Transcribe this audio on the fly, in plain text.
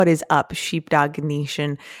What is up, Sheepdog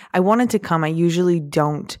Nation? I wanted to come. I usually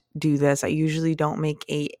don't do this. I usually don't make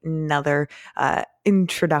another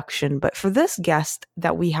introduction. But for this guest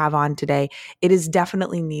that we have on today, it is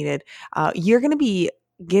definitely needed. You're going to be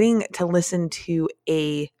getting to listen to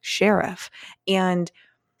a sheriff and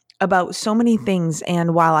about so many things.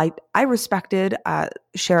 And while I respected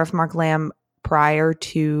Sheriff Mark Lamb prior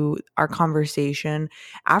to our conversation,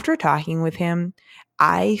 after talking with him,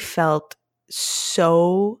 I felt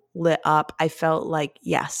so lit up. I felt like,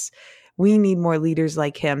 yes, we need more leaders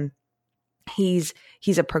like him. He's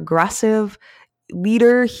a progressive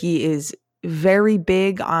leader. He is very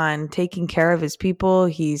big on taking care of his people.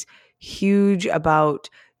 He's huge about,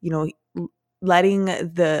 letting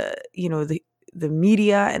the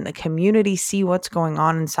media and the community see what's going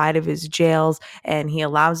on inside of his jails, and he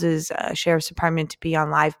allows his sheriff's department to be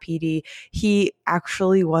on live PD. He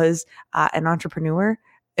actually was an entrepreneur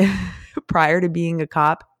prior to being a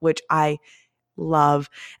cop, which I love.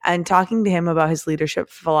 And talking to him about his leadership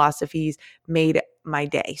philosophies made my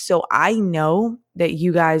day. So I know that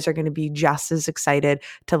you guys are going to be just as excited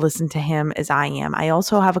to listen to him as I am. I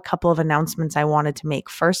also have a couple of announcements I wanted to make.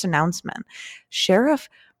 First announcement, Sheriff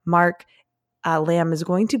Mark Lamb is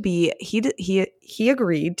going to be, he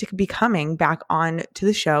agreed to be coming back on to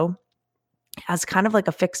the show as kind of like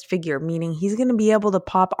a fixed figure, meaning he's going to be able to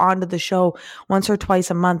pop onto the show once or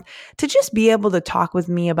twice a month to just be able to talk with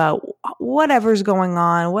me about whatever's going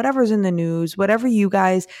on, whatever's in the news, whatever you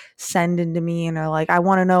guys send into me and are like, I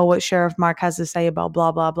want to know what Sheriff Mark has to say about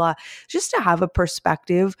blah, blah, blah, just to have a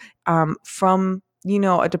perspective from,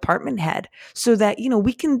 a department head so that,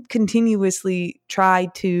 we can continuously try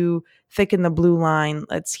to thicken the blue line.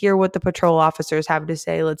 Let's hear what the patrol officers have to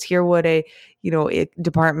say. Let's hear what a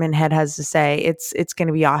department head has to say. It's going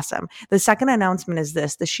to be awesome. The second announcement is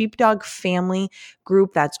this: the Sheepdog family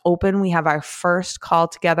group that's open. We have our first call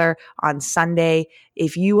together on Sunday.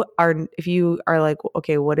 If you are like,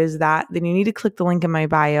 okay, what is that? Then you need to click the link in my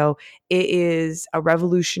bio. It is a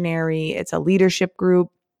revolutionary. It's a leadership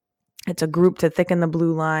group. It's a group to thicken the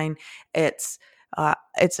blue line. It's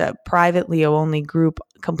a private Leo only group,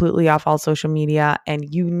 completely off all social media,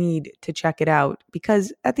 and you need to check it out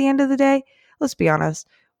because at the end of the day, let's be honest,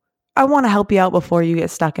 I want to help you out before you get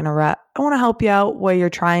stuck in a rut. I want to help you out while you're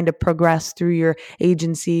trying to progress through your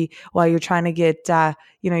agency, while you're trying to get,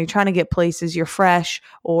 you're trying to get places. You're fresh,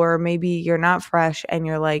 or maybe you're not fresh and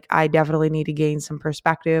you're like, I definitely need to gain some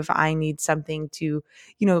perspective. I need something to,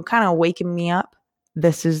 kind of waken me up.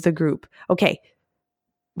 This is the group. Okay.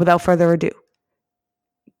 Without further ado,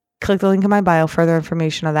 click the link in my bio, further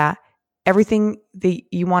information of that. Everything that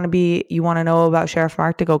you want to know about Sheriff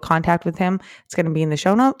Mark to go contact with him, it's going to be in the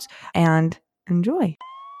show notes, and enjoy.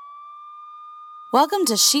 Welcome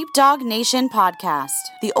to Sheepdog Nation Podcast,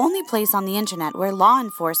 the only place on the internet where law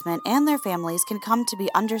enforcement and their families can come to be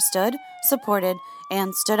understood, supported,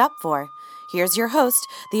 and stood up for. Here's your host,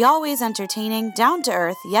 the always entertaining,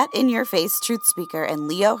 down-to-earth, yet in-your-face truth speaker and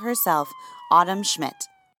Leo herself, Autumn Schmidt.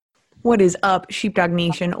 What is up, Sheepdog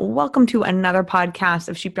Nation? Welcome to another podcast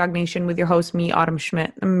of Sheepdog Nation with your host, me, Autumn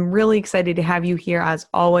Schmidt. I'm really excited to have you here as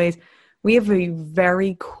always. We have a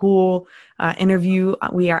very cool interview.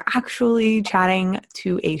 We are actually chatting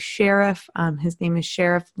to a sheriff. His name is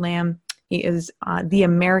Sheriff Lamb. He is the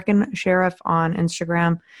American Sheriff on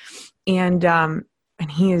Instagram. And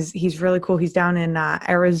he's really cool. He's down in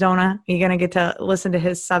Arizona. You're going to get to listen to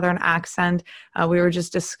his Southern accent. We were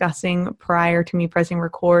just discussing prior to me pressing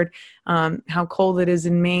record how cold it is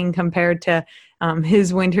in Maine compared to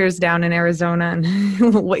his winters down in Arizona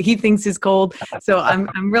and what he thinks is cold. So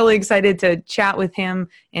I'm really excited to chat with him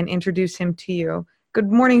and introduce him to you.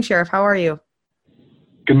 Good morning, Sheriff. How are you?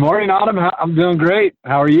 Good morning, Autumn. I'm doing great.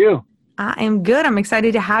 How are you? I am good. I'm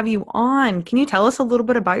excited to have you on. Can you tell us a little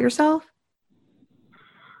bit about yourself?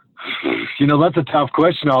 That's a tough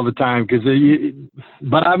question all the time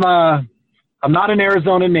but I'm not an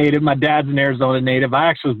Arizona native. My dad's an Arizona native. I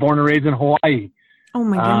actually was born and raised in Hawaii. Oh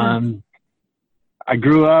my goodness. I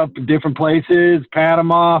grew up in different places,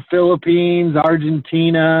 Panama, Philippines,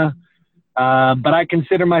 Argentina. But I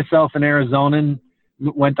consider myself an Arizonan.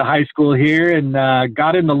 Went to high school here and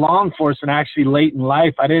got into law enforcement actually late in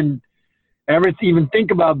life. I didn't ever even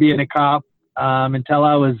think about being a cop until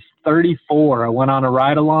I was 34. I went on a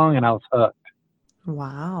ride along and I was hooked.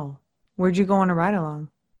 Wow. Where'd you go on a ride along?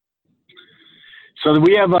 So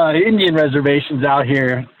we have Indian reservations out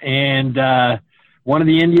here, and one of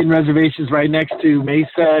the Indian reservations right next to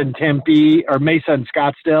Mesa and Tempe, or Mesa and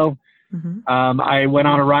Scottsdale. Mm-hmm. I went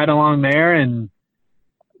on a ride along there, and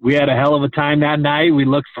we had a hell of a time that night. We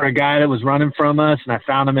looked for a guy that was running from us, and I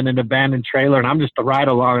found him in an abandoned trailer, and I'm just a ride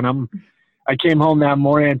along, and I came home that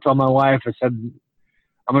morning and told my wife, I said,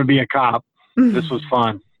 I'm going to be a cop. This was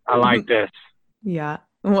fun. I like this. Yeah.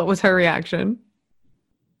 And what was her reaction?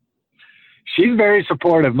 She's very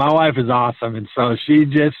supportive. My wife is awesome. And so she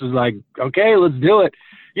just was like, okay, let's do it.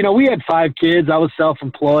 You know, we had 5 kids. I was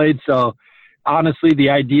self-employed. So honestly, the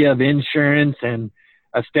idea of insurance and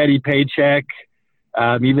a steady paycheck,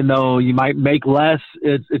 even though you might make less,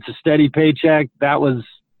 it's a steady paycheck. That was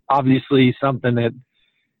obviously something that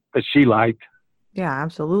she liked. Yeah,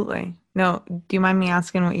 absolutely. No, do you mind me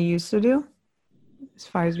asking what you used to do as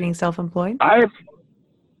far as being self-employed? I've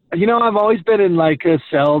always been in like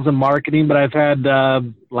sales and marketing, but I've had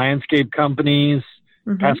landscape companies,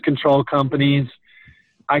 pest control companies.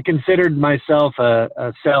 I considered myself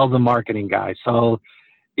a sales and marketing guy. So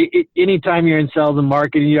anytime you're in sales and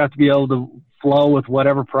marketing, you have to be able to flow with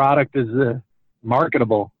whatever product is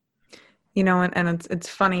marketable. You know, and it's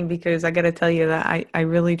funny because I got to tell you that I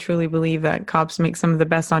really truly believe that cops make some of the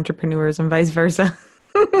best entrepreneurs and vice versa.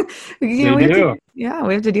 We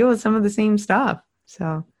have to deal with some of the same stuff.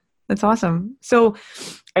 So that's awesome. So,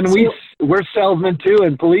 and we're salesmen too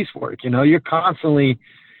in police work. You know, you're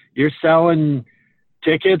selling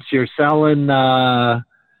tickets, you're selling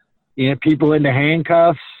people into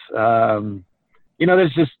handcuffs.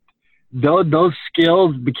 There's just those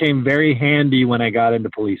skills became very handy when I got into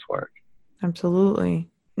police work. Absolutely.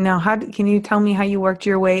 Now, can you tell me how you worked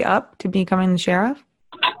your way up to becoming the sheriff?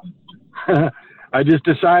 I just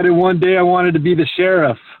decided one day I wanted to be the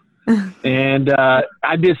sheriff. And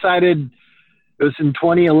I decided, it was in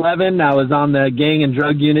 2011, I was on the gang and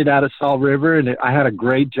drug unit out of Salt River, and I had a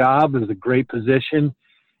great job. It was a great position.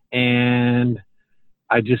 And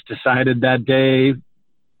I just decided that day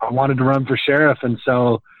I wanted to run for sheriff. And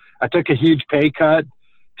so I took a huge pay cut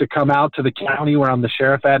to come out to the county where I'm the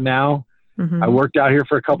sheriff at now. I worked out here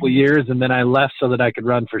for a couple of years, and then I left so that I could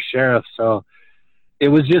run for sheriff. So it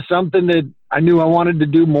was just something that I knew I wanted to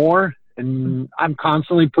do more, and I'm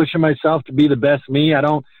constantly pushing myself to be the best me. I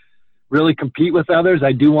don't really compete with others.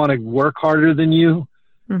 I do want to work harder than you,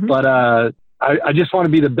 but I just want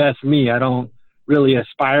to be the best me. I don't really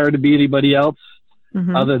aspire to be anybody else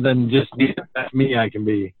other than just be the best me I can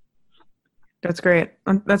be. That's great.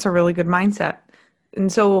 That's a really good mindset.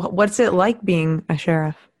 And so what's it like being a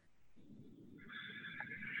sheriff?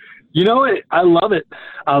 You know, I love it.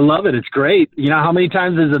 I love it. It's great. You know, how many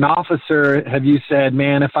times as an officer have you said,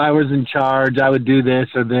 man, if I was in charge, I would do this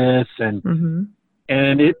or this. And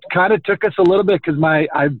it kind of took us a little bit because my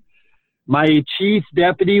chief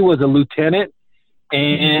deputy was a lieutenant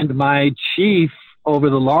and my chief over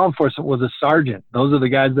the law enforcement was a sergeant. Those are the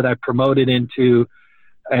guys that I promoted into.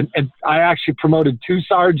 And I actually promoted 2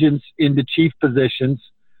 sergeants into chief positions.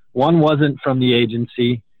 One wasn't from the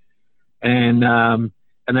agency. And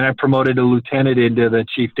then I promoted a lieutenant into the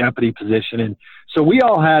chief deputy position. And so we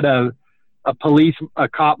all had a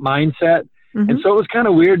cop mindset. And so it was kind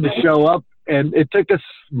of weird to show up. And it took us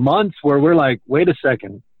months where we're like, wait a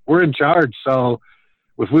second, we're in charge. So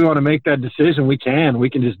if we want to make that decision, we can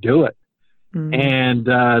just do it. And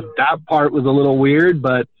that part was a little weird,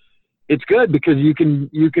 but it's good because you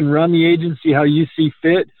can run the agency how you see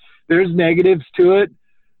fit. There's negatives to it,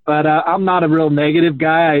 but I'm not a real negative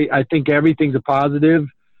guy. I think everything's a positive.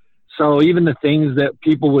 So even the things that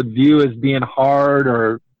people would view as being hard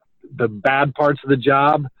or the bad parts of the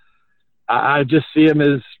job, I just see them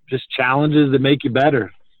as just challenges that make you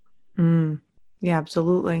better. Yeah,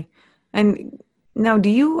 absolutely. And now,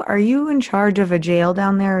 are you in charge of a jail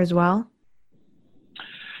down there as well?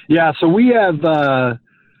 Yeah. So we have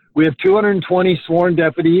 220 sworn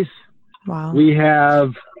deputies. Wow. We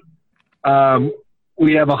have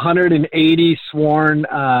 180 sworn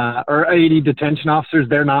or 80 detention officers.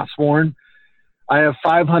 They're not sworn. I have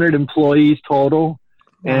 500 employees total,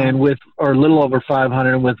 and a little over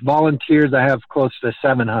 500. And with volunteers, I have close to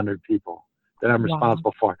 700 people that I'm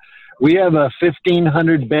responsible for. We have a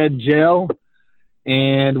 1,500 bed jail,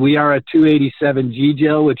 and we are a 287G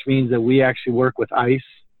jail, which means that we actually work with ICE.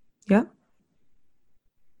 Yeah.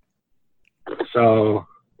 So.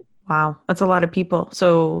 Wow, that's a lot of people.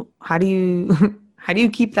 So how do you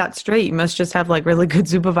keep that straight? You must just have like really good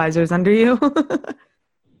supervisors under you.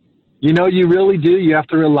 You know, you really do. You have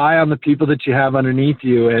to rely on the people that you have underneath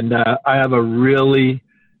you. And I have a really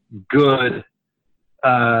good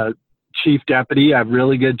chief deputy. I have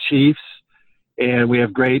really good chiefs, and we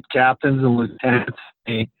have great captains and lieutenants.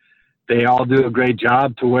 They all do a great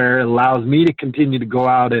job to where it allows me to continue to go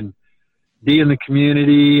out and be in the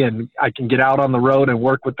community, and I can get out on the road and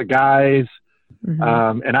work with the guys.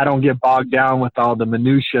 And I don't get bogged down with all the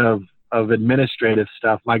minutia of administrative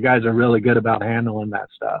stuff. My guys are really good about handling that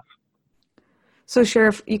stuff. So,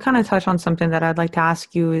 Sheriff, you kind of touched on something that I'd like to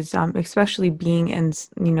ask you is, especially being in,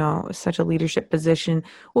 such a leadership position.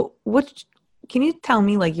 What can you tell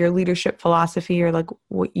me, like your leadership philosophy or like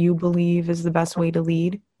what you believe is the best way to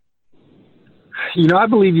lead? I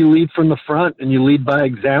believe you lead from the front and you lead by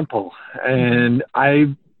example. And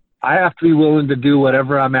I have to be willing to do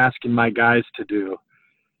whatever I'm asking my guys to do.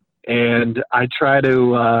 And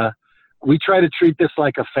we try to treat this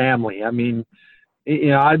like a family. I mean,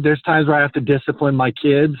 there's times where I have to discipline my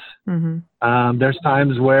kids. Mm-hmm. There's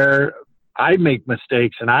times where I make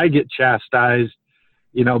mistakes and I get chastised,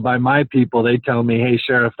 by my people. They tell me, "Hey,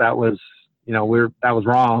 Sheriff, that was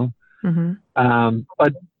wrong." Mm-hmm.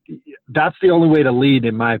 But that's the only way to lead,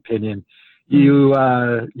 in my opinion. You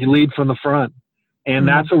lead from the front, and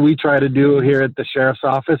that's what we try to do here at the Sheriff's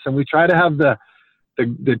Office. And we try to have the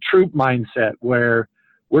troop mindset where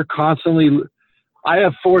we're constantly. I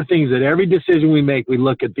have 4 things that every decision we make, we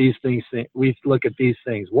look at these things.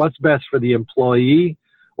 What's best for the employee?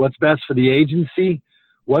 What's best for the agency?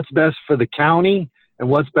 What's best for the county? And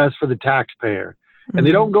what's best for the taxpayer? Mm-hmm. And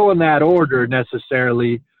they don't go in that order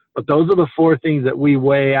necessarily, but those are the 4 things that we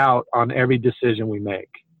weigh out on every decision we make.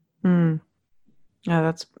 Mm.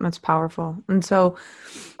 Yeah, that's powerful. And so,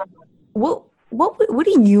 what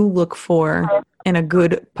do you look for in a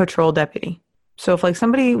good patrol deputy? So if like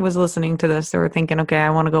somebody was listening to this, they were thinking, okay, I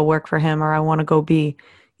want to go work for him or I want to go be,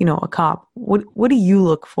 a cop. What do you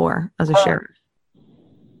look for as a sheriff?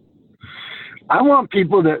 I want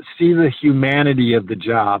people that see the humanity of the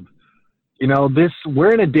job.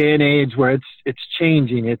 We're in a day and age where it's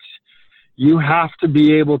changing. You have to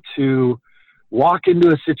be able to walk into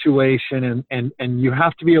a situation and you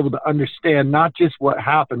have to be able to understand not just what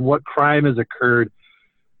happened, what crime has occurred,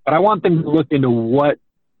 but I want them to look into what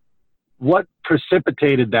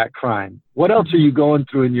precipitated that crime. What else are you going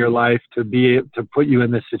through in your life to put you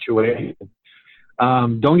in this situation?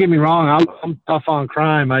 Don't get me wrong. I'm tough on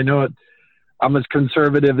crime. I know it. I'm as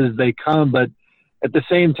conservative as they come, but at the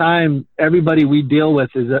same time, everybody we deal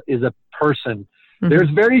with is a person. Mm-hmm.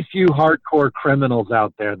 There's very few hardcore criminals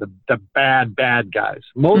out there, the bad guys.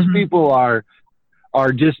 Most people are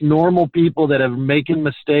just normal people that are making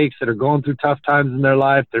mistakes, that are going through tough times in their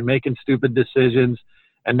life. They're making stupid decisions,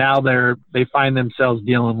 and now they find themselves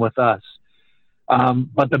dealing with us.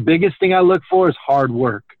 But the biggest thing I look for is hard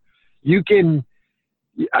work. There's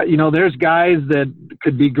guys that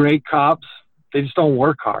could be great cops. They just don't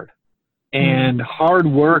work hard. And hard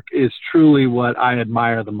work is truly what I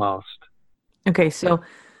admire the most. Okay, so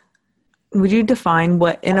would you define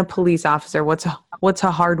what in a police officer, what's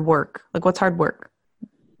a hard work? Like what's hard work?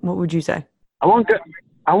 What would you say? I want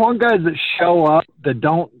guys that show up, that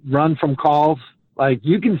don't run from calls. Like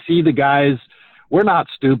you can see the guys, we're not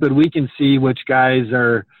stupid. We can see which guys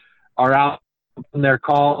are out in their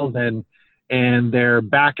calls and they're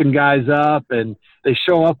backing guys up and they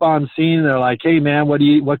show up on scene. They're like, "Hey man,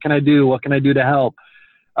 what can I do? What can I do to help?"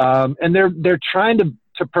 And they're trying to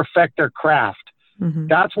perfect their craft. Mm-hmm.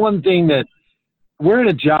 That's one thing that we're in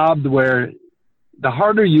a job where the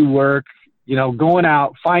harder you work, going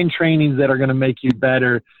out, find trainings that are going to make you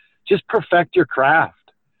better, just perfect your craft.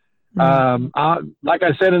 Mm-hmm. Like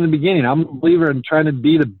I said in the beginning, I'm a believer in trying to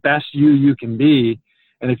be the best you can be.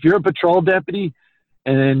 And if you're a patrol deputy,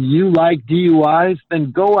 and you like DUIs,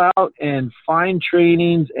 then go out and find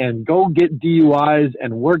trainings and go get DUIs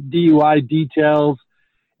and work DUI details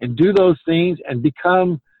and do those things and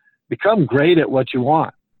become great at what you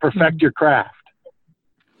want. Perfect your craft.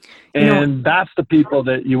 And that's the people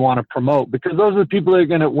that you want to promote, because those are the people that are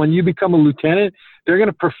going to, when you become a lieutenant, they're going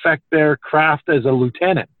to perfect their craft as a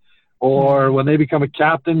lieutenant. Or when they become a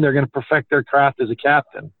captain, they're going to perfect their craft as a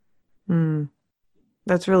captain.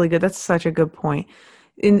 That's really good. That's such a good point.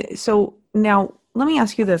 And so now let me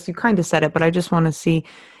ask you this. You kind of said it, but I just want to see,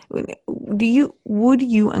 would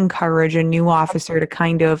you encourage a new officer to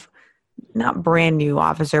kind of, not brand new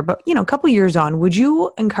officer, but, a couple years on, would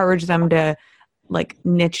you encourage them to like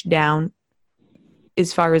niche down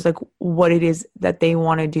as far as like what it is that they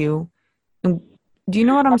want to do? And do you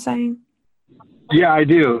know what I'm saying? Yeah, I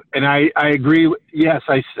do. And I agree. Yes,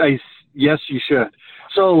 yes, you should.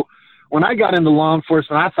 So when I got into law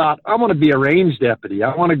enforcement, I thought, I want to be a range deputy.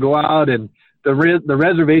 I want to go out, and the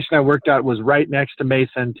reservation I worked at was right next to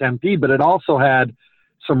Mesa and Tempe, but it also had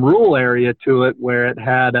some rural area to it where it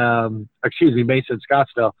had, Mesa and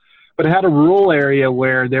Scottsdale, but it had a rural area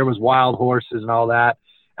where there was wild horses and all that.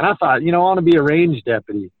 And I thought, I want to be a range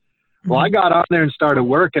deputy. Well, I got on there and started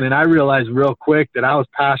working, and I realized real quick that I was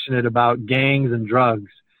passionate about gangs and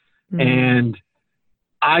drugs. And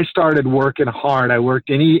I started working hard. I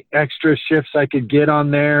worked any extra shifts I could get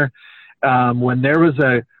on there. When there was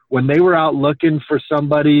when they were out looking for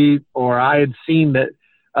somebody, or I had seen that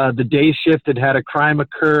the day shift had a crime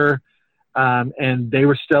occur, and they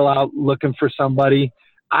were still out looking for somebody,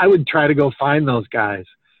 I would try to go find those guys.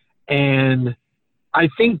 And I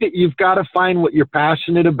think that you've got to find what you're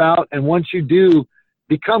passionate about, and once you do,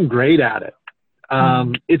 become great at it.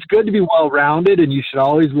 It's good to be well-rounded, and you should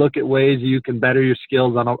always look at ways you can better your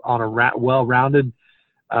skills on a well-rounded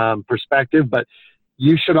perspective, but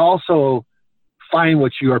you should also find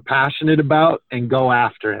what you are passionate about and go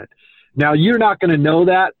after it. Now, you're not going to know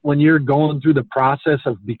that when you're going through the process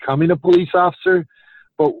of becoming a police officer,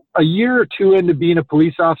 but a year or two into being a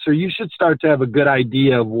police officer, you should start to have a good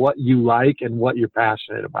idea of what you like and what you're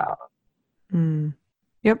passionate about.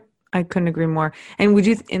 Yep, I couldn't agree more. And would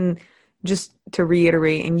you, just to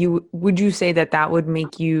reiterate, would you say that would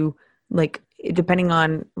make you, like, depending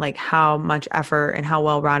on like how much effort and how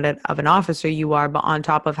well-rounded of an officer you are, but on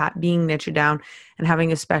top of being niched down and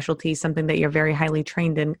having a specialty, something that you're very highly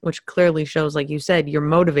trained in, which clearly shows, like you said, you're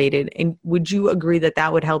motivated. And would you agree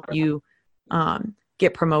that would help you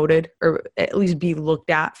get promoted, or at least be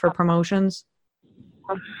looked at for promotions?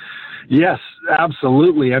 Yes,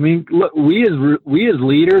 absolutely. I mean, look, we as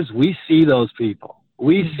leaders, we see those people.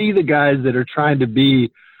 We see the guys that are trying to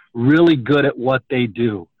be really good at what they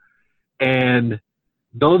do. And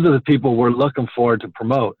those are the people we're looking for to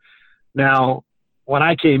promote. Now, when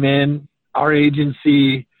I came in, our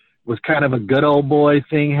agency was kind of a good old boy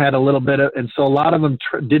thing, had a little bit of, and so a lot of them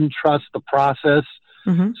didn't trust the process.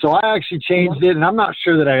 So I actually changed it, and I'm not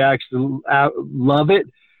sure that I actually love it,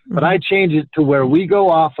 but I changed it to where we go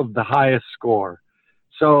off of the highest score.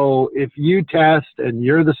 So if you test and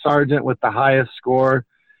you're the sergeant with the highest score,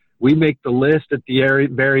 we make the list at the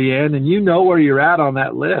very end, and you know where you're at on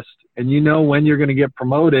that list, and you know when you're going to get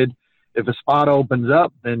promoted. If a spot opens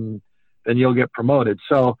up, then you'll get promoted.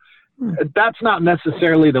 So that's not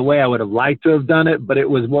necessarily the way I would have liked to have done it, but it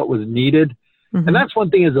was what was needed. And that's one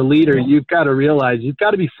thing as a leader, you've got to realize you've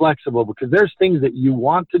got to be flexible, because there's things that you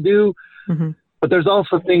want to do, but there's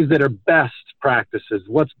also things that are best practices.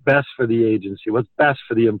 What's best for the agency? What's best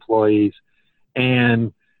for the employees?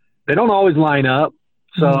 And they don't always line up.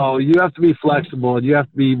 So you have to be flexible, and you have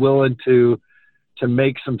to be willing to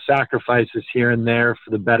make some sacrifices here and there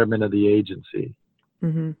for the betterment of the agency.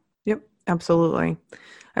 Yep, absolutely.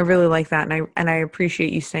 I really like that. And I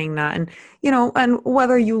appreciate you saying that. And, and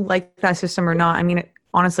whether you like that system or not, I mean, it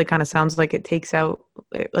honestly kind of sounds like it takes out,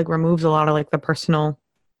 like removes a lot of like the personal,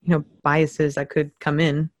 biases that could come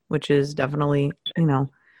in, which is definitely, a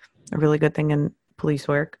really good thing in police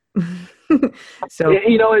work. So,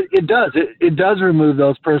 it does. It does remove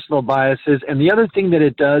those personal biases. And the other thing that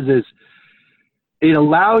it does is it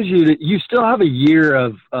allows you still have a year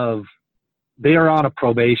of they are on a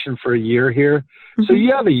probation for a year here. So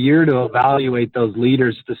you have a year to evaluate those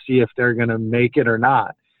leaders to see if they're going to make it or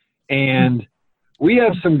not. And we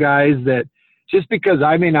have some guys that, just because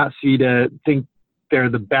I may not think they're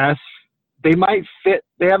the best, they might fit.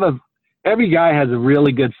 Every guy has a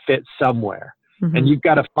really good fit somewhere. And you've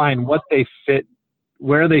got to find what they fit,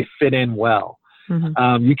 where they fit in well.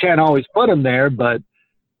 You can't always put them there, but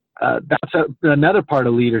that's another part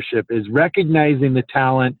of leadership, is recognizing the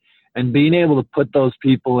talent and being able to put those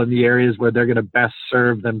people in the areas where they're going to best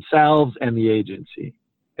serve themselves and the agency.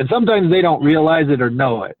 And sometimes they don't realize it or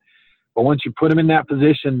know it. But once you put them in that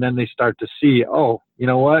position, then they start to see, oh, you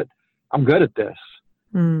know what? I'm good at this.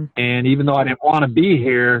 And even though I didn't want to be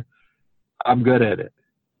here, I'm good at it.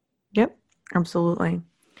 Yep, absolutely.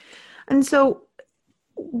 And so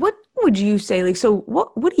what would you say,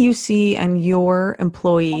 what do you see in your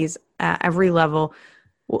employees at every level?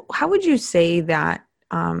 How would you say that,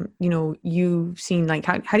 you've seen, like,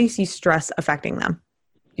 how do you see stress affecting them?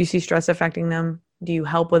 Do you see stress affecting them? Do you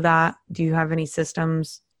help with that? Do you have any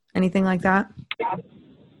systems, anything like that?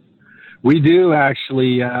 We do,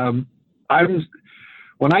 actually.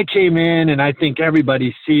 When I came in, and I think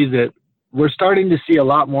everybody sees it, we're starting to see a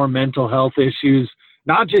lot more mental health issues,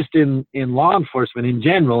 not just in law enforcement in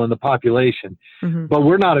general, in the population, but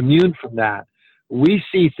we're not immune from that. We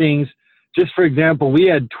see things, just for example, we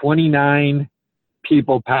had 29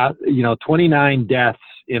 people 29 deaths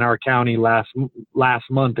in our county last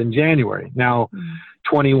month in January. Now,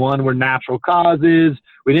 21 were natural causes.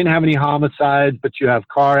 We didn't have any homicides, but you have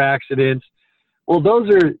car accidents. Well,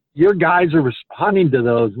 your guys are responding to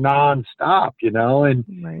those nonstop,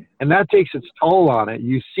 and that takes its toll on it.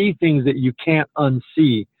 You see things that you can't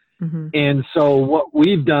unsee. And so what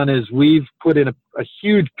we've done is we've put in a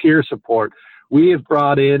huge peer support. We have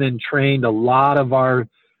brought in and trained a lot of our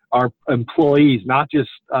employees, not just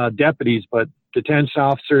deputies, but detention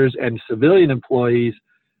officers and civilian employees,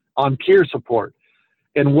 on peer support.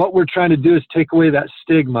 And what we're trying to do is take away that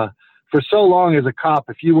stigma. For so long as a cop,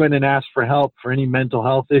 if you went and asked for help for any mental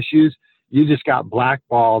health issues, you just got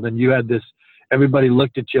blackballed, and you had this, everybody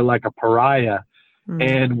looked at you like a pariah.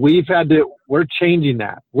 And we're changing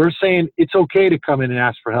that. We're saying it's okay to come in and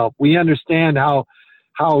ask for help. We understand how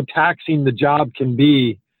taxing the job can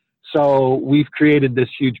be. So we've created this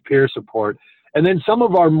huge peer support. And then some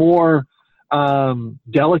of our more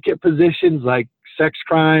delicate positions like sex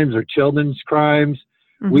crimes or children's crimes,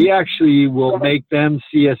 we actually will make them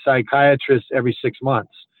see a psychiatrist every 6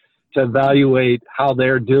 months to evaluate how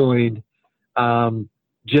they're doing,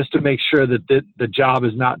 just to make sure that the job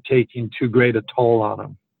is not taking too great a toll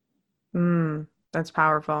on them. That's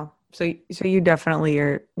powerful. So you definitely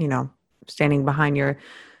are, standing behind your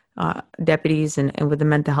deputies and with the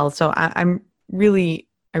mental health. So I really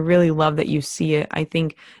love that you see it, I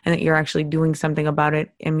think, and that you're actually doing something about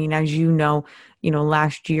it. I mean, as you know,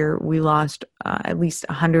 last year we lost at least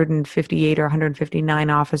 158 or 159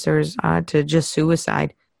 officers to just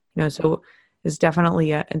suicide, so it's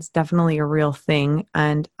definitely a real thing.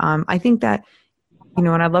 And I think that, and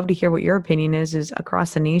I'd love to hear what your opinion is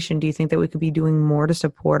across the nation. Do you think that we could be doing more to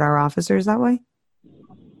support our officers that way?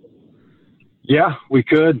 Yeah, we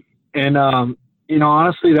could. And,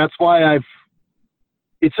 honestly, that's why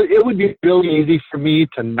it would be really easy for me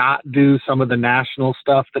to not do some of the national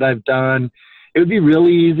stuff that I've done. It would be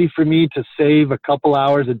really easy for me to save a couple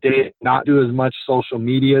hours a day, not do as much social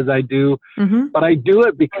media as I do. But I do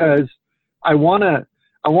it because I want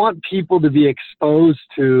people to be exposed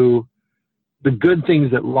to the good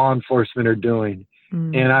things that law enforcement are doing.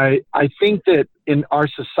 And I think that in our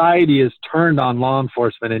society is turned on law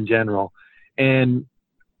enforcement in general. And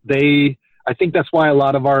I think that's why a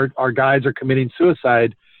lot of our guys are committing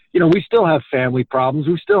suicide. We still have family problems.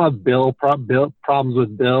 We still have problems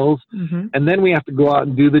with bills. And then we have to go out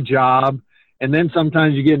and do the job. And then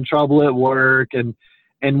sometimes you get in trouble at work, and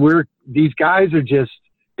these guys are just,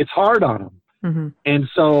 it's hard on them. And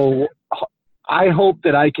so I hope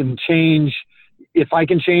that I can change, if I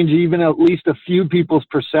can change even at least a few people's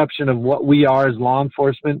perception of what we are as law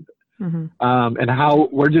enforcement, and how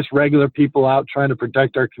we're just regular people out trying to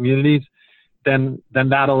protect our communities, then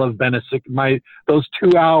that'll have been those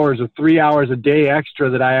 2 hours or 3 hours a day extra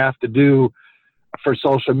that I have to do for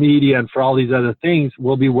social media and for all these other things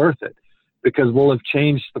will be worth it, because we'll have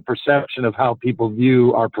changed the perception of how people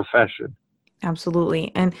view our profession.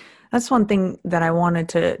 Absolutely. And that's one thing that I wanted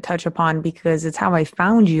to touch upon, because it's how I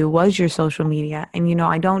found you, was your social media. And,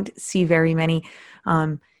 I don't see very many,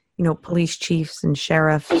 police chiefs and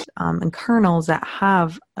sheriffs and colonels that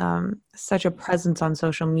have such a presence on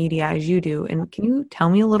social media as you do. And can you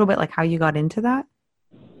tell me a little bit like how you got into that?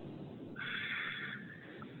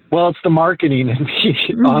 Well, it's the marketing.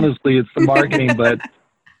 Honestly, it's the marketing. But,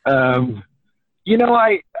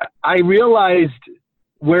 I realized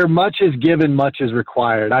where much is given, much is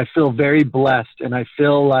required. I feel very blessed, and I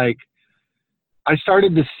feel like I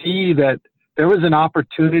started to see that there was an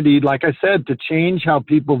opportunity, like I said, to change how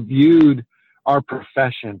people viewed our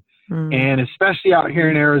profession. And especially out here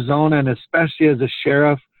in Arizona, and especially as a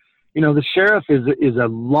sheriff, the sheriff is a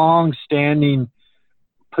long-standing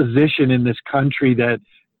position in this country that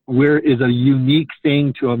is a unique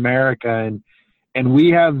thing to America. And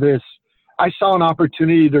we have this, I saw an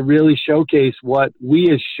opportunity to really showcase what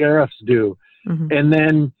we as sheriffs do. And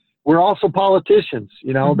then we're also politicians,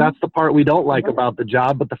 that's the part we don't like about the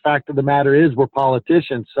job. But the fact of the matter is we're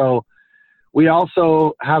politicians. So we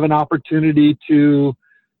also have an opportunity to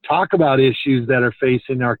talk about issues that are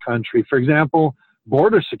facing our country. For example,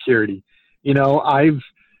 border security.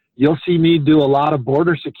 You'll see me do a lot of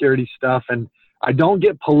border security stuff, and I don't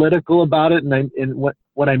get political about it. And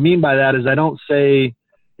what I mean by that is I don't say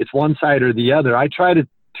it's one side or the other. I try to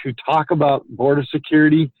talk about border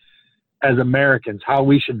security as Americans, how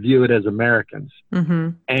we should view it as Americans.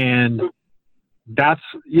 And that's,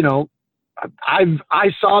 I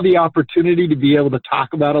saw the opportunity to be able to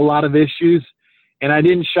talk about a lot of issues, and I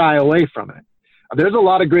didn't shy away from it. There's a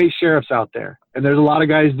lot of great sheriffs out there, and there's a lot of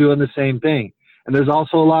guys doing the same thing. And there's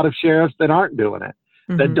also a lot of sheriffs that aren't doing it,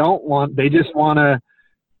 that they just want to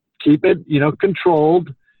keep it,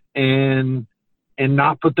 controlled and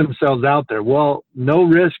not put themselves out there. Well, no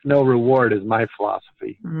risk, no reward is my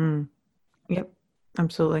philosophy. Yep,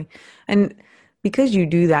 absolutely. And because you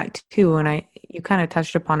do that too, and you kind of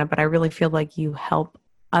touched upon it, but I really feel like you help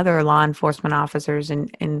other law enforcement officers,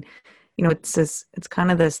 and it's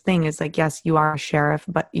kind of this thing. It's like, yes, you are a sheriff,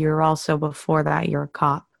 but you're also, before that, you're a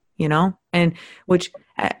cop, and which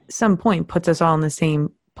at some point puts us all in the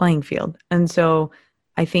same playing field. And so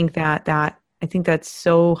I think that I think that's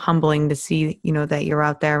so humbling to see, that you're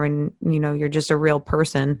out there and, you're just a real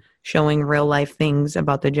person showing real life things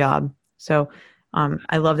about the job. So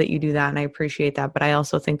I love that you do that and I appreciate that. But I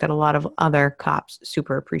also think that a lot of other cops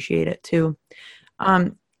super appreciate it too.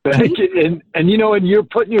 And you're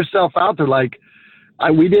putting yourself out there. Like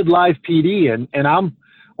we did live PD and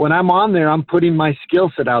when I'm on there, I'm putting my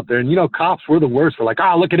skill set out there. And, cops were the worst. We're like,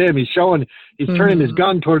 look at him. He's turning his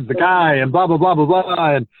gun towards the guy and blah, blah, blah, blah,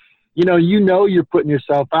 blah. And, you're putting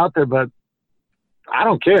yourself out there, but I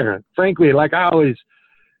don't care. Frankly, I'm going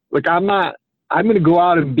to go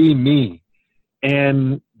out and be me.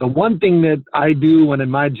 And the one thing that I do when in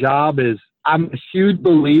my job is I'm a huge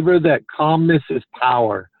believer that calmness is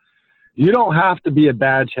power. You don't have to be a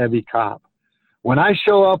badge heavy cop. When I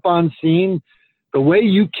show up on scene, the way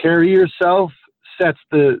you carry yourself sets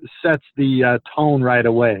the tone right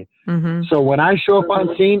away. Mm-hmm. So when I show up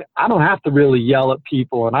on scene, I don't have to really yell at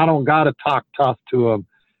people and I don't got to talk tough to them.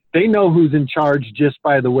 They know who's in charge just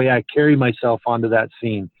by the way I carry myself onto that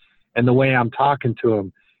scene and the way I'm talking to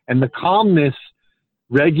them. And the calmness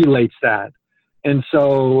regulates that. And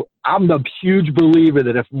so I'm a huge believer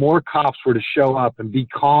that if more cops were to show up and be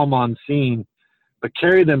calm on scene, but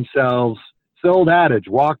carry themselves, it's the old adage,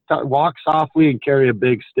 walk softly and carry a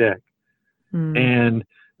big stick. Mm. And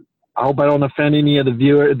I hope I don't offend any of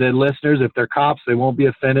the listeners. If they're cops, they won't be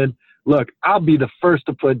offended. Look, I'll be the first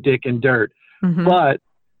to put dick in dirt, mm-hmm. but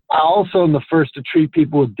I also am the first to treat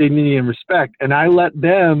people with dignity and respect. And I let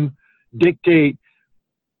them dictate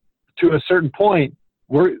to a certain point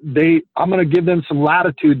I'm going to give them some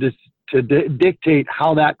latitude to dictate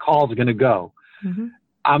how that call is going to go. Mm-hmm.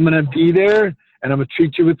 I'm going to be there and I'm going to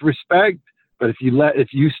treat you with respect. But if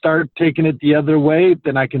you start taking it the other way,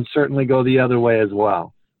 then I can certainly go the other way as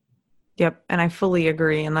well. Yep. And I fully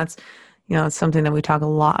agree. And that's, it's something that we talk a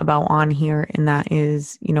lot about on here. And that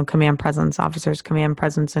is, command presence, officers' command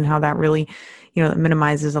presence, and how that really,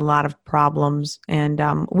 minimizes a lot of problems. And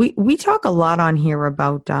we talk a lot on here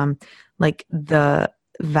about like the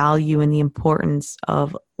value and the importance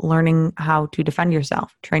of learning how to defend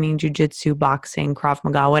yourself, training jiu-jitsu, boxing, Krav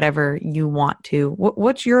Maga, whatever you want to.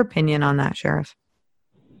 What's your opinion on that, Sheriff?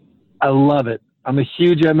 I love it. I'm a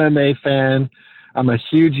huge MMA fan. I'm a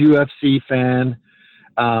huge UFC fan.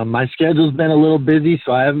 My schedule's been a little busy,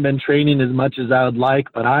 so I haven't been training as much as I would like,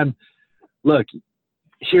 but I went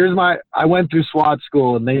through SWAT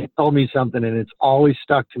school and they told me something and it's always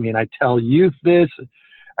stuck to me. And I tell youth this,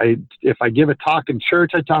 if I give a talk in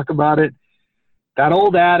church, I talk about it. That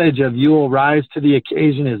old adage of you will rise to the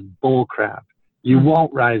occasion is bullcrap. You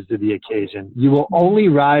won't rise to the occasion. You will only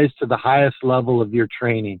rise to the highest level of your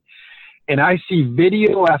training. And I see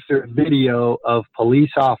video after video of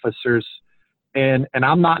police officers, and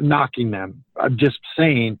I'm not knocking them. I'm just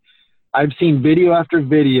saying I've seen video after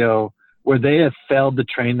video where they have failed to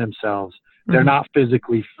train themselves. Mm-hmm. They're not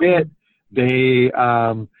physically fit. They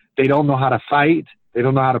don't know how to fight. They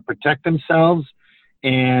don't know how to protect themselves.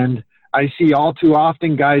 And I see all too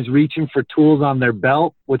often guys reaching for tools on their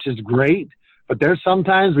belt, which is great. But there's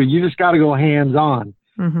sometimes where you just got to go hands-on.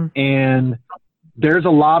 Mm-hmm. And there's a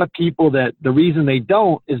lot of people that the reason they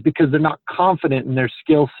don't is because they're not confident in their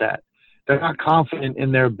skill set. They're not confident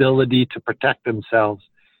in their ability to protect themselves.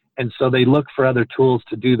 And so they look for other tools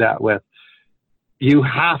to do that with. You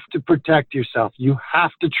have to protect yourself. You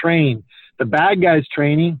have to train. The bad guys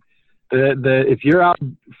training, if you're out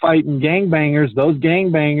fighting gangbangers, those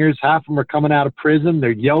gangbangers, half of them are coming out of prison.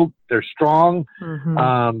 They're yoked. They're strong.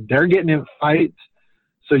 Mm-hmm. They're getting in fights.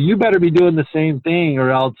 So you better be doing the same thing,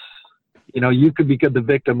 or else, you could become the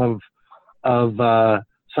victim of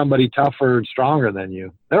somebody tougher and stronger than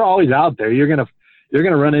you. They're always out there. You're gonna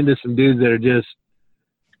run into some dudes that are just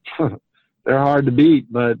they're hard to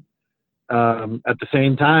beat. But at the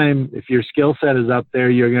same time, if your skill set is up there,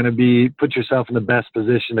 you're going to put yourself in the best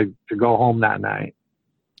position to go home that night.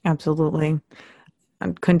 Absolutely. I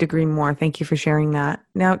couldn't agree more. Thank you for sharing that.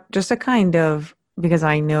 Now, just because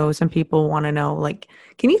I know some people want to know,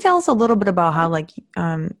 can you tell us a little bit about how,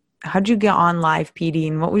 how'd you get on live PD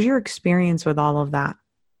and what was your experience with all of that?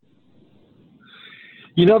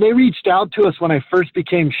 They reached out to us when I first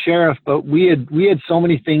became sheriff, but we had so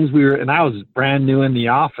many things and I was brand new in the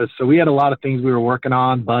office. So we had a lot of things we were working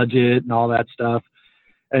on, budget and all that stuff.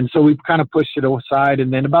 And so we kind of pushed it aside.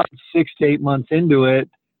 And then about 6 to 8 months into it,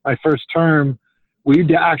 my first term, we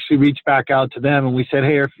actually reached back out to them and we said,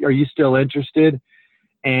 hey, are you still interested?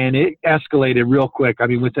 And it escalated real quick. I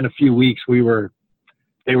mean, within a few weeks, they were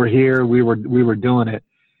here, we were doing it.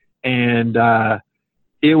 And,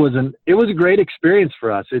 it was a great experience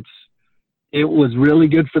for us. It was really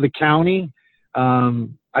good for the county.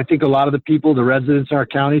 I think a lot of the people, the residents in our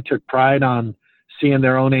county, took pride on seeing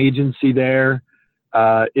their own agency there.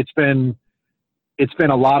 It's been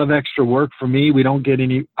a lot of extra work for me.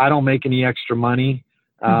 I don't make any extra money.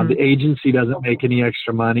 The agency doesn't make any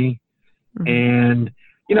extra money. And,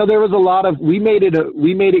 there was a lot of, we made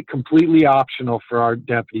it completely optional for our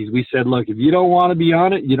deputies. We said, look, if you don't want to be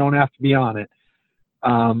on it, you don't have to be on it.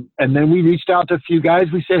 And then we reached out to a few guys.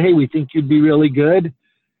 We said, hey, we think you'd be really good.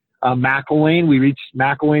 McElwain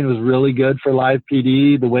was really good for Live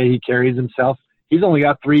PD, the way he carries himself. He's only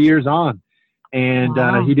got 3 years on,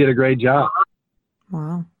 and he did a great job.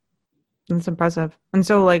 Wow. That's impressive. And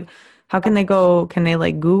so, like, how can they go? Can they,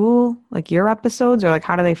 like, Google, like, your episodes, or, like,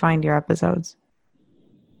 how do they find your episodes?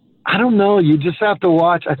 I don't know. You just have to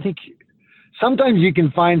watch. I think sometimes you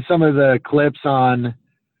can find some of the clips on.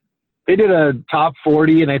 They did a top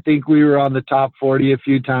 40, and I think we were on the top 40 a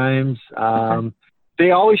few times.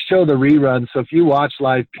 They always show the reruns. So if you watch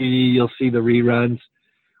Live PD, you'll see the reruns.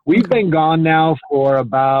 We've been gone now for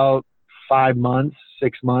about 6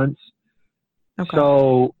 months. Okay.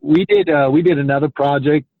 So we did another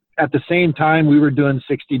project at the same time. We were doing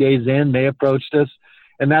 60 Days In. They approached us,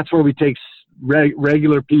 and that's where we take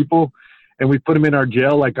regular people and we put them in our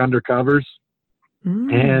jail like undercovers.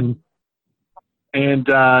 And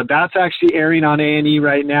that's actually airing on A&E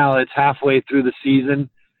right now. It's halfway through the season.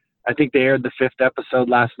 I think they aired the 5th episode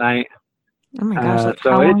last night. Oh my gosh!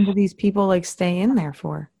 So how long do these people, like, stay in there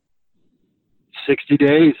for? 60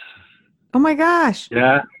 days. Oh my gosh!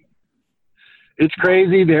 Yeah, it's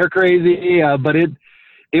crazy. They're crazy, but it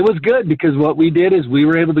was good because what we did is we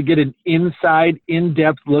were able to get an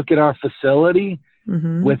in-depth look at our facility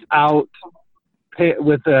with a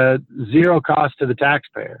zero cost to the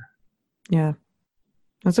taxpayer. Yeah,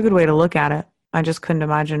 that's a good way to look at it. I just couldn't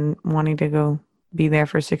imagine wanting to go be there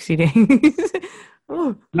for 60 days.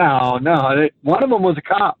 No. One of them was a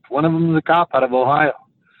cop. One of them was a cop out of Ohio.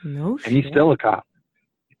 No shit. And he's still a cop.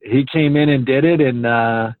 He came in and did it,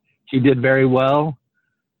 and he did very well.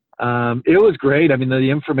 It was great. I mean, the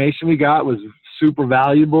information we got was super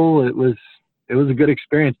valuable. It was a good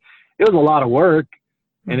experience. It was a lot of work,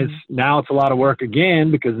 and it's a lot of work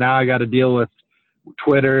again because now I got to deal with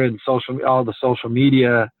Twitter and all the social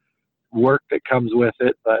media work that comes with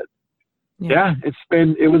it. But yeah,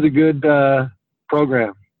 it was a good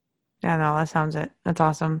program. Yeah, no, that sounds it. That's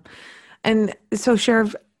awesome. And so,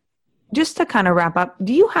 Sheriff, just to kind of wrap up,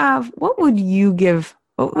 what would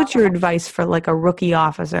your advice for, like, a rookie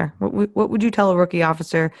officer? What would you tell a rookie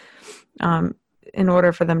officer in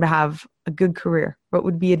order for them to have a good career? What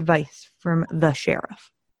would be advice from the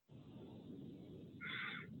sheriff?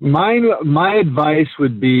 My advice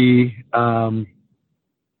would be know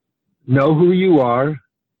who you are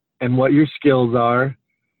and what your skills are,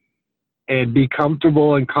 and be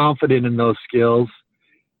comfortable and confident in those skills,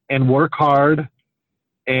 and work hard,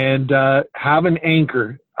 and have an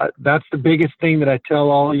anchor. That's the biggest thing that I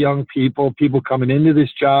tell all young people coming into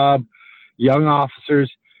this job, young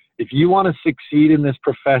officers. If you want to succeed in this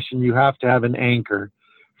profession, you have to have an anchor.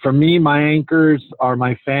 For me, my anchors are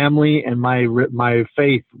my family and my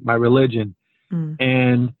faith, my religion.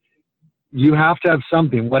 And you have to have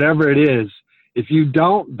something, whatever it is. If you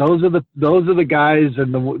don't, those are the guys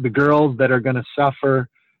and the girls that are going to suffer.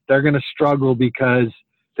 They're going to struggle because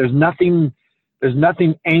there's nothing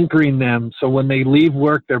anchoring them. So when they leave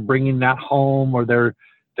work, they're bringing that home, or they're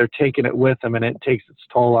taking it with them, and it takes its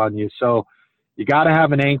toll on you. So you got to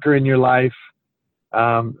have an anchor in your life.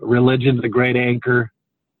 Religion's a great anchor,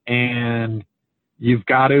 and you've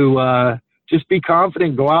got to just be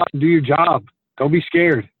confident. Go out and do your job. Don't be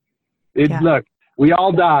scared. Look, we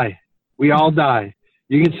all die. We all die.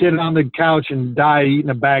 You can sit on the couch and die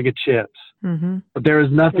eating a bag of chips. But there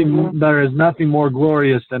is nothing more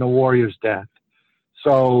glorious than a warrior's death.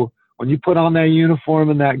 So when you put on that uniform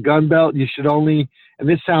and that gun belt, you should only, and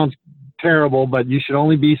this sounds terrible, but you should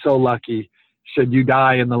only be so lucky should you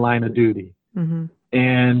die in the line of duty.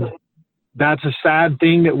 And that's a sad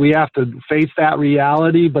thing that we have to face that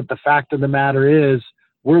reality. But the fact of the matter is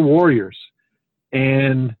we're warriors,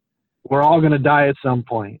 and we're all going to die at some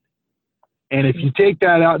point. And if you take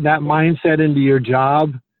that mindset into your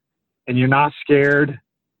job, and you're not scared,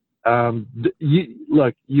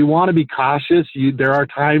 you want to be cautious. There are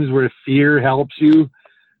times where fear helps you,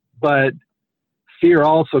 but fear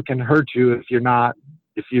also can hurt you if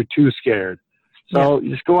you're too scared. So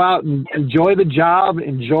just go out and enjoy the job,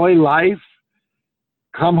 enjoy life,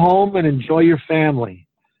 come home and enjoy your family.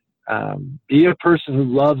 Be a person who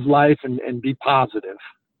loves life and be positive.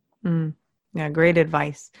 Yeah, great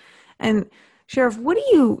advice. And Sheriff,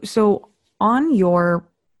 so on your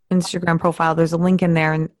Instagram profile, there's a link in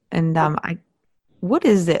there, and what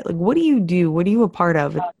is it? Like, what do you do? What are you a part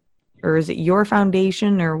of? Or is it your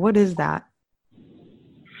foundation, or what is that?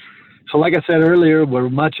 So like I said earlier, where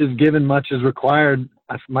much is given, much is required.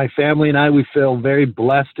 My family and I, we feel very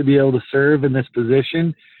blessed to be able to serve in this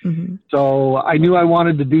position. Mm-hmm. So I knew I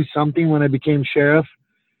wanted to do something when I became sheriff,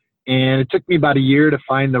 and it took me about a year to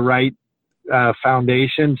find the right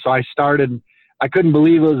foundation. So I couldn't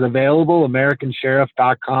believe it was available,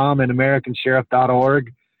 AmericanSheriff.com and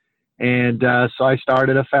AmericanSheriff.org. And so I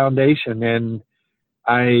started a foundation, and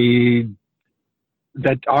our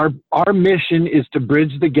mission is to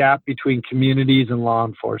bridge the gap between communities and law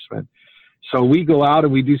enforcement. So we go out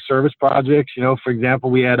and we do service projects. You know, for example,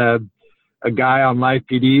 we had a guy on Live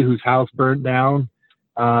PD whose house burnt down,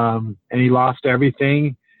 and he lost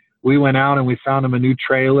everything. We went out and we found him a new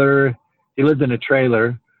trailer. He lived in a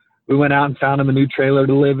trailer. We went out and found him a new trailer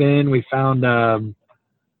to live in. We went and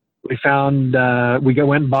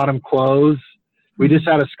bought him clothes. We just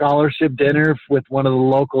had a scholarship dinner with one of the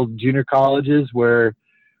local junior colleges where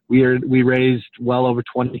we raised well over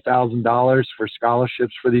 $20,000 for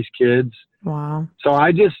scholarships for these kids. Wow. So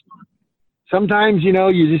sometimes,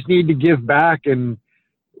 you just need to give back. And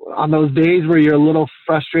on those days where you're a little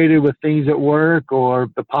frustrated with things at work or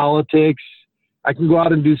the politics, I can go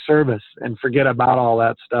out and do service and forget about all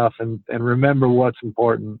that stuff and remember what's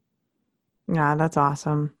important. Yeah, that's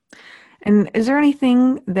awesome. And is there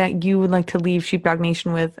anything that you would like to leave Sheepdog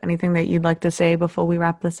Nation with? Anything that you'd like to say before we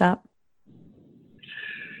wrap this up?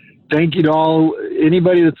 Thank you to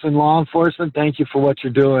anybody that's in law enforcement. Thank you for what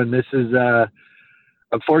you're doing. This is,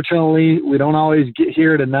 unfortunately, we don't always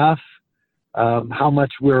hear it enough, how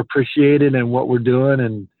much we're appreciated and what we're doing.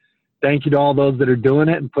 And thank you to all those that are doing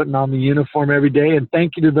it and putting on the uniform every day. And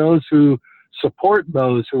thank you to those who support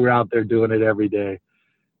those who are out there doing it every day.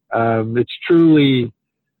 It's truly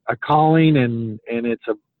a calling, and it's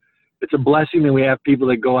a blessing that we have people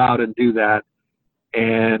that go out and do that,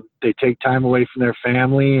 and they take time away from their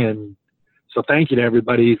family. And so thank you to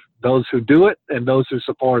everybody, those who do it and those who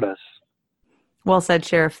support us. Well said,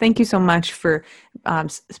 Sheriff. Thank you so much for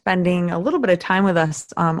spending a little bit of time with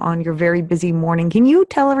us on your very busy morning. Can you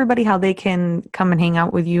tell everybody how they can come and hang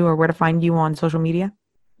out with you or where to find you on social media?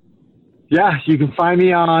 Yeah, you can find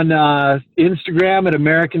me on Instagram at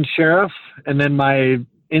American Sheriff, and then my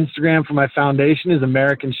Instagram for my foundation is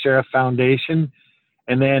American Sheriff Foundation.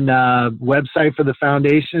 And then website for the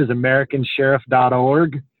foundation is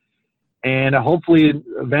AmericanSheriff.org. And hopefully,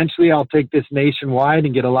 eventually, I'll take this nationwide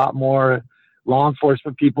and get a lot more law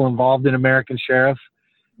enforcement people involved in American Sheriff.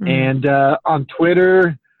 Mm-hmm. And on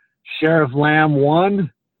Twitter, Sheriff Lamb 1,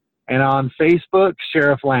 and on Facebook,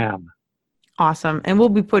 Sheriff Lamb. Awesome. And we're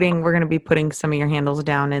going to be putting some of your handles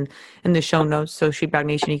down in the show notes. So Sheepdog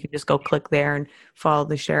Nation, you can just go click there and follow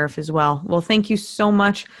the sheriff as well. Well, thank you so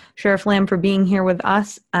much, Sheriff Lamb, for being here with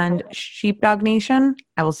us. And Sheepdog Nation,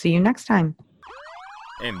 I will see you next time.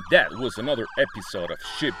 And that was another episode of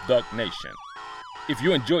Sheepdog Nation. If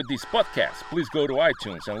you enjoyed this podcast, please go to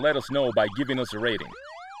iTunes and let us know by giving us a rating.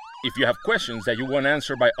 If you have questions that you want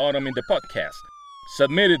answered by Autumn in the podcast,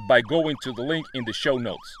 submit it by going to the link in the show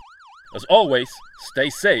notes. As always, stay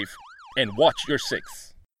safe and watch your six.